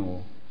 many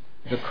more.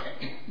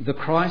 The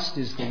Christ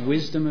is the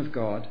wisdom of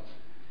God,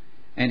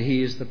 and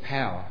he is the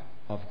power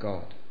of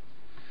God.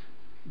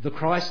 The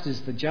Christ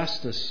is the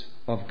justice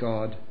of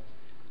God,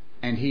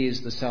 and he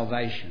is the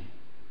salvation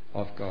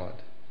of God.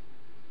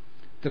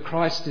 The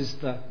Christ is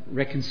the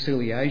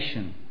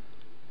reconciliation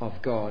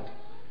of God,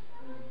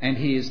 and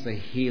he is the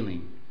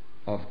healing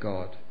of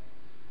God.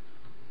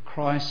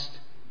 Christ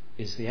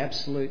is the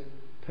absolute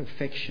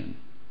perfection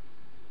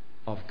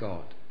of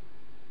God.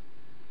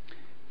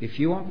 If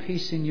you want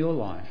peace in your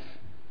life,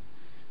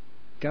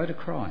 go to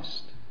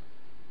Christ.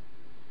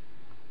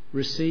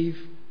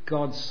 Receive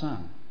God's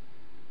Son.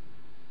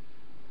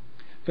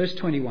 Verse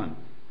 21,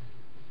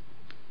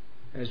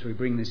 as we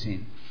bring this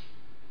in.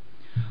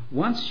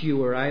 Once you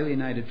were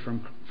alienated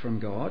from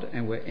God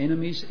and were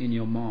enemies in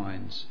your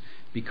minds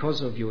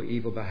because of your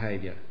evil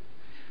behaviour.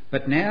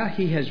 But now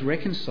he has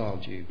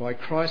reconciled you by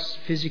Christ's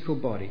physical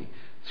body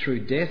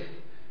through death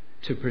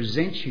to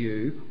present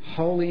you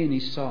holy in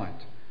his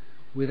sight,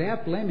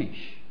 without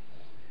blemish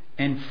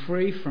and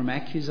free from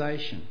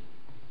accusation.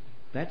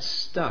 That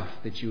stuff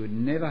that you would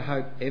never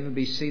hope ever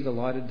see the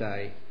light of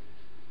day,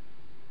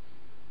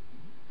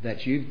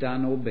 that you've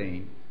done or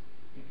been,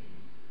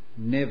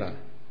 never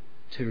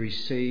to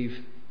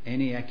receive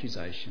any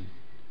accusation.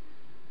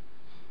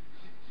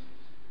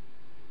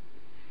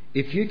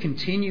 If you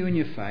continue in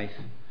your faith,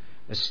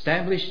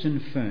 established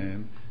and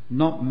firm,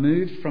 not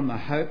moved from the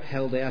hope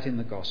held out in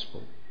the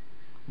gospel.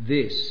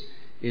 This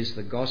is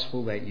the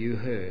gospel that you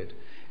heard,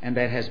 and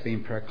that has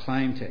been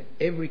proclaimed to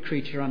every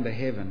creature under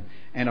heaven,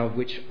 and of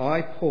which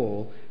I,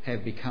 Paul,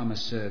 have become a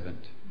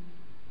servant.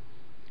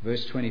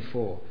 Verse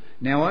 24.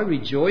 Now I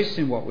rejoice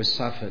in what was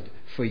suffered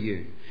for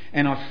you,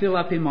 and I fill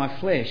up in my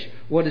flesh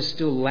what is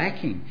still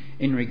lacking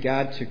in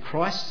regard to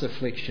Christ's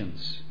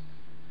afflictions,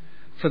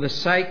 for the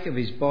sake of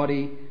his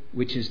body,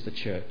 which is the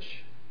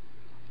church.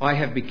 I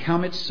have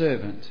become its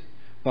servant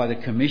by the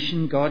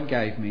commission God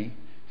gave me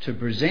to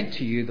present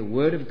to you the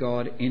word of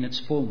God in its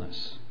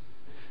fullness,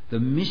 the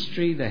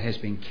mystery that has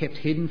been kept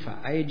hidden for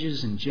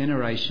ages and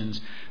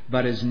generations,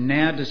 but is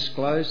now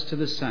disclosed to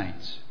the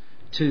saints.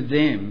 To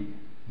them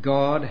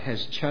God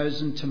has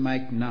chosen to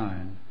make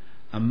known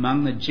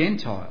among the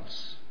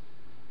Gentiles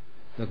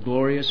the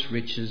glorious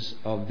riches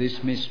of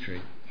this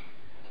mystery,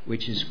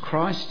 which is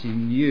Christ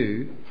in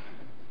you,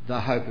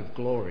 the hope of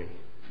glory.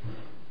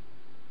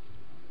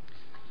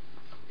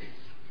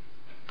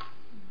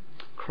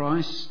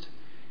 Christ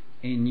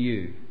in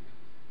you,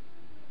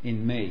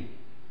 in me,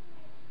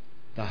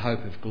 the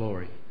hope of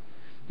glory.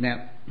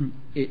 Now,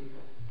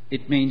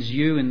 it means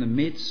you in the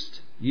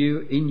midst,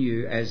 you in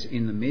you as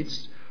in the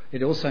midst.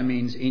 It also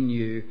means in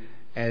you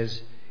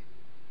as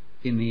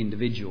in the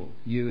individual.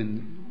 You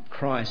in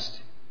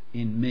Christ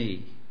in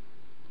me,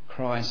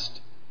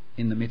 Christ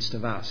in the midst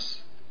of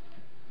us.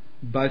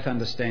 Both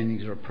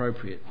understandings are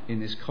appropriate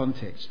in this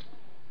context.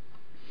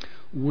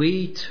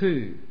 We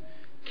too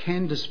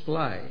can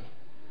display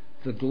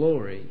the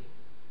glory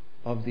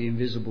of the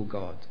invisible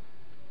God.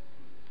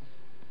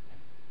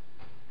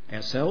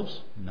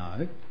 Ourselves?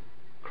 No.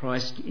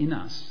 Christ in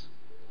us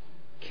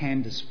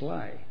can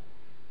display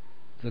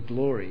the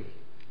glory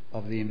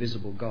of the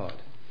invisible God.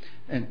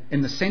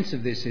 And the sense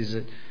of this is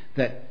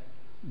that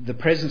the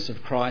presence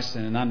of Christ,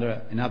 and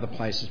in other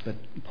places, but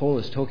Paul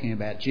is talking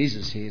about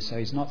Jesus here, so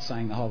he's not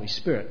saying the Holy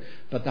Spirit,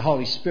 but the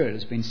Holy Spirit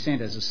has been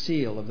sent as a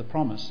seal of the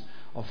promise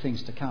of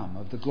things to come,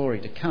 of the glory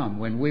to come,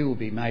 when we will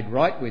be made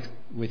right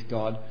with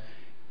God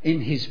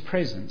in his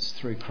presence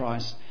through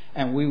Christ,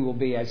 and we will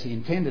be as he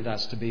intended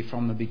us to be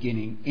from the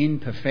beginning, in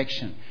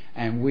perfection,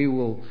 and we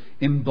will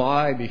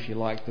imbibe, if you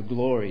like, the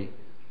glory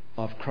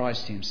of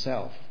Christ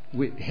himself.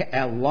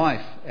 Our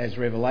life, as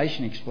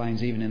Revelation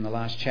explains even in the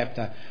last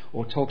chapter,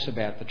 or talks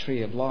about the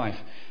tree of life,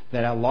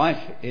 that our life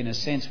in a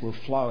sense will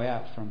flow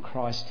out from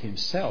Christ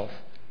himself.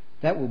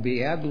 That will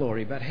be our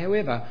glory. But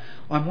however,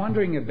 I'm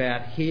wondering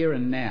about here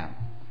and now.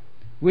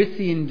 With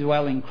the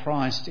indwelling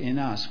Christ in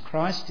us,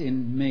 Christ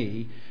in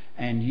me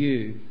and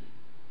you,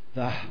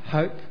 the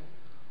hope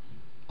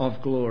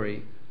of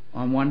glory,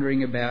 I'm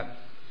wondering about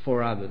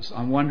for others.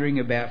 I'm wondering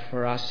about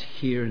for us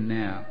here and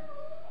now.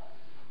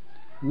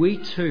 We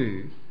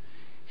too,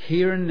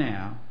 here and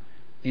now,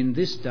 in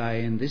this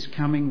day and this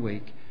coming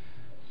week,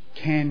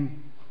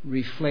 can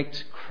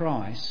reflect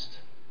Christ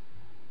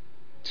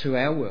to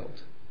our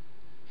world,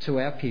 to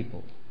our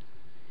people,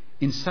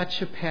 in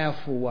such a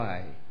powerful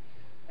way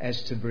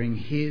as to bring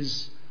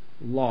his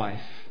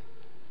life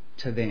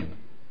to them.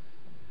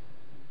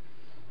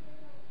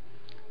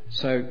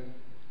 So,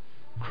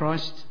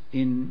 Christ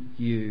in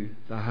you,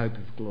 the hope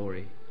of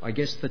glory. I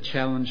guess the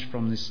challenge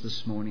from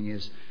this morning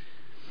is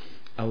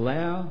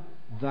allow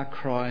the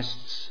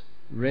Christ's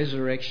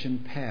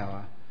resurrection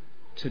power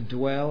to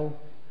dwell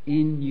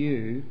in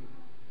you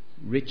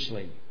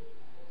richly.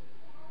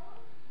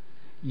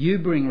 You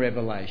bring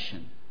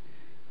revelation.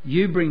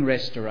 You bring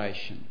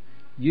restoration.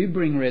 You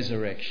bring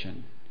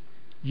resurrection.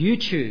 You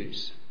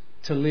choose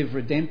to live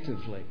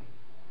redemptively.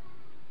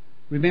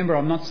 Remember,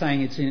 I'm not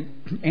saying it's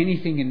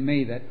anything in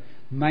me that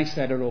makes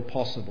that at all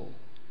possible.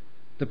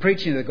 The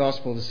preaching of the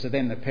gospel is to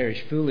them that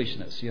perish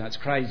foolishness. It's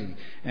crazy.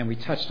 And we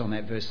touched on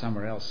that verse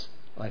somewhere else,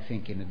 I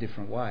think, in a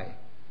different way.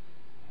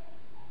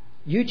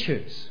 You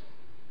choose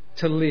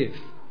to live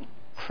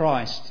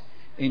Christ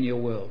in your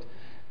world.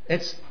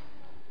 It's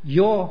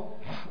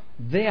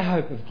their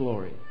hope of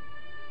glory.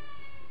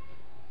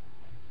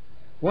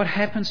 What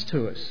happens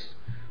to us?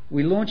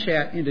 We launch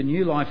out into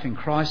new life in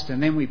Christ,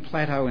 and then we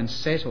plateau and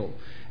settle.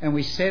 And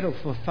we settle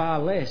for far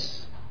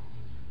less.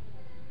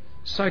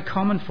 So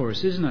common for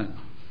us, isn't it?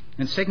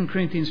 And 2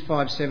 Corinthians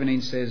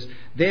 5:17 says,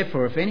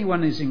 "Therefore, if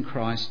anyone is in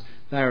Christ,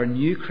 they are a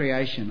new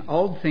creation.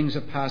 Old things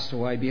are passed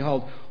away.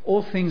 Behold,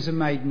 all things are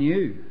made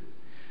new."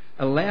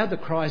 Allow the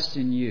Christ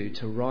in you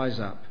to rise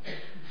up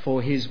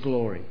for his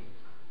glory.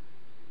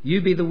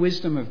 You be the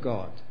wisdom of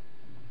God.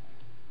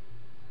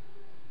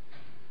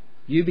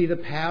 You be the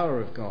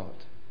power of God.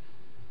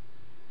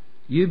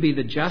 You be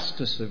the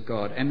justice of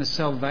God and the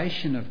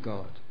salvation of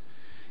God.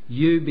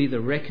 You be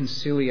the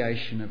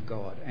reconciliation of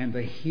God and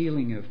the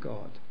healing of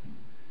God.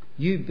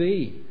 You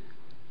be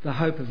the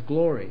hope of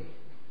glory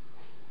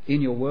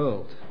in your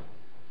world.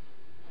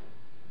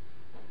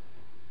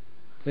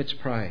 Let's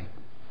pray.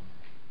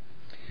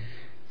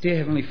 Dear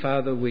Heavenly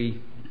Father,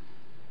 we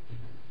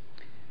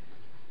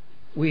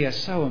are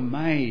so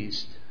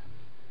amazed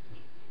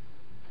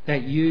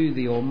that you,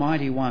 the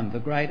Almighty One, the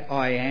great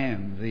I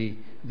Am,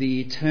 the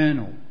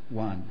Eternal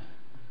One,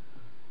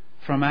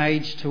 from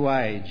age to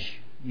age,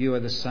 you are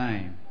the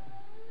same.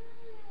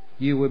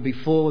 You were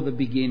before the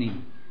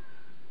beginning,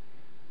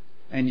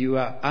 and you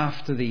are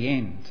after the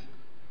end.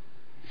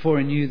 For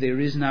in you there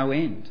is no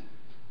end.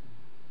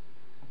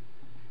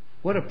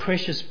 What a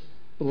precious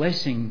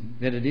blessing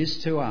that it is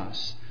to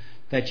us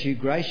that you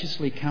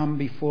graciously come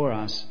before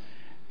us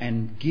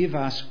and give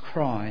us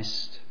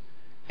Christ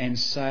and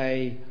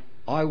say,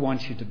 I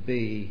want you to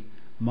be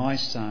my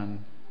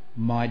son,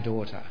 my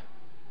daughter.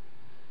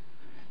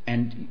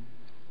 And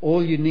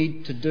all you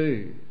need to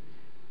do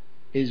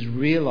is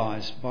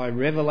realise by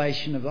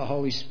revelation of the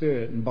Holy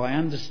Spirit and by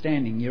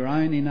understanding your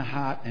own inner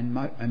heart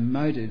and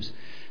motives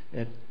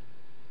that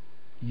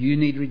you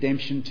need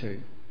redemption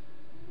too.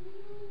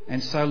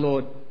 And so,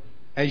 Lord,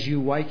 as you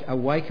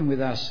awaken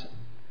with us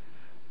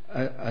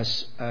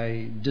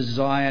a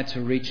desire to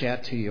reach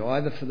out to you,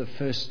 either for the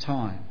first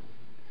time,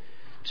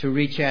 to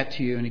reach out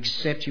to you and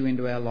accept you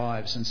into our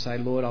lives and say,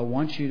 Lord, I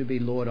want you to be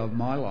Lord of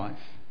my life.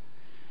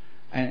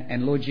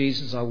 And Lord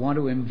Jesus, I want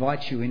to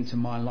invite you into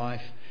my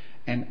life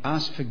and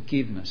ask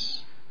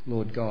forgiveness,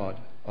 Lord God,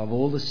 of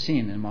all the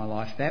sin in my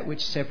life, that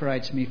which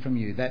separates me from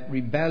you, that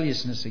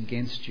rebelliousness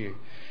against you.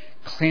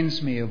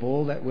 Cleanse me of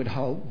all that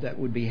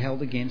would be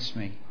held against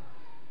me.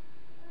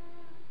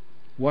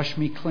 Wash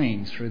me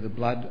clean through the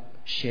blood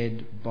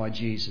shed by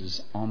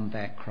Jesus on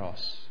that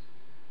cross.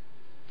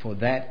 For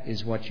that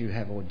is what you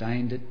have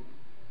ordained it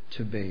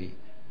to be.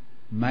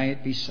 May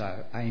it be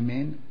so.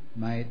 Amen.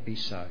 May it be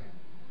so.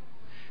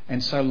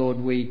 And so, Lord,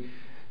 we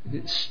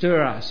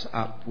Stir us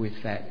up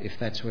with that, if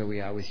that's where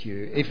we are with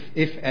you.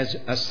 If as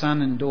a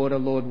son and daughter,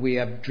 Lord, we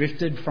have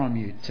drifted from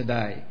you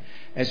today,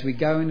 as we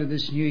go into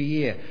this new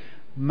year,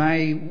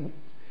 may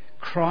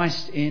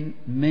Christ in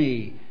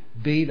me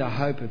be the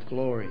hope of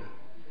glory.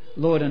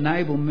 Lord,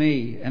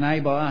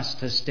 enable us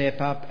to step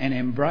up and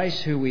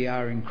embrace who we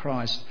are in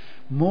Christ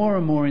more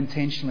and more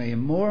intentionally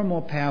and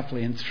more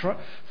powerfully, and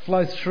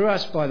flow through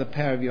us by the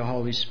power of your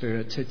Holy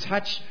Spirit to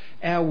touch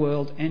our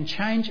world and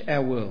change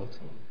our world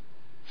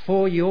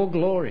for your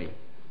glory.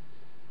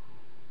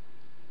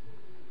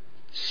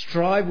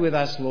 Strive with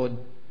us, Lord.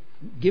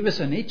 Give us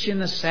an itch in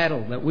the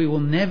saddle that we will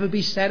never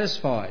be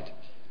satisfied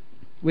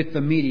with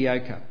the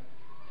mediocre.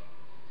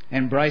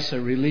 Embrace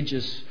a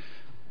religious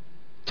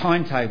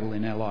timetable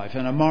in our life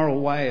and a moral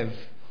way of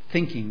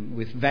thinking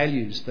with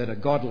values that are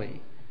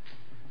godly.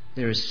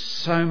 There is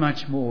so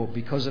much more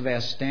because of our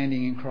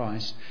standing in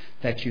Christ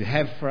that you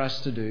have for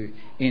us to do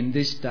in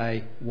this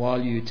day while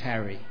you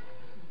tarry.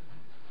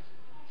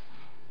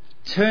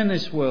 Turn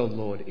this world,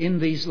 Lord, in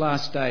these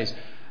last days.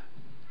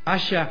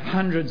 Usher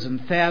hundreds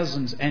and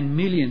thousands and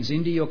millions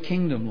into your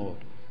kingdom, Lord.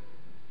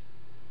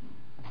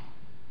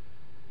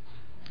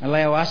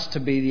 Allow us to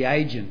be the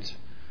agent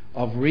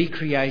of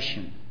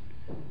recreation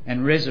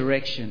and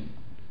resurrection,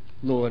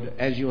 Lord,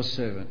 as your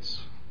servants.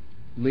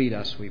 Lead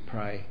us, we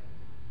pray.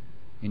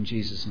 In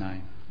Jesus'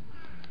 name.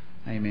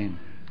 Amen.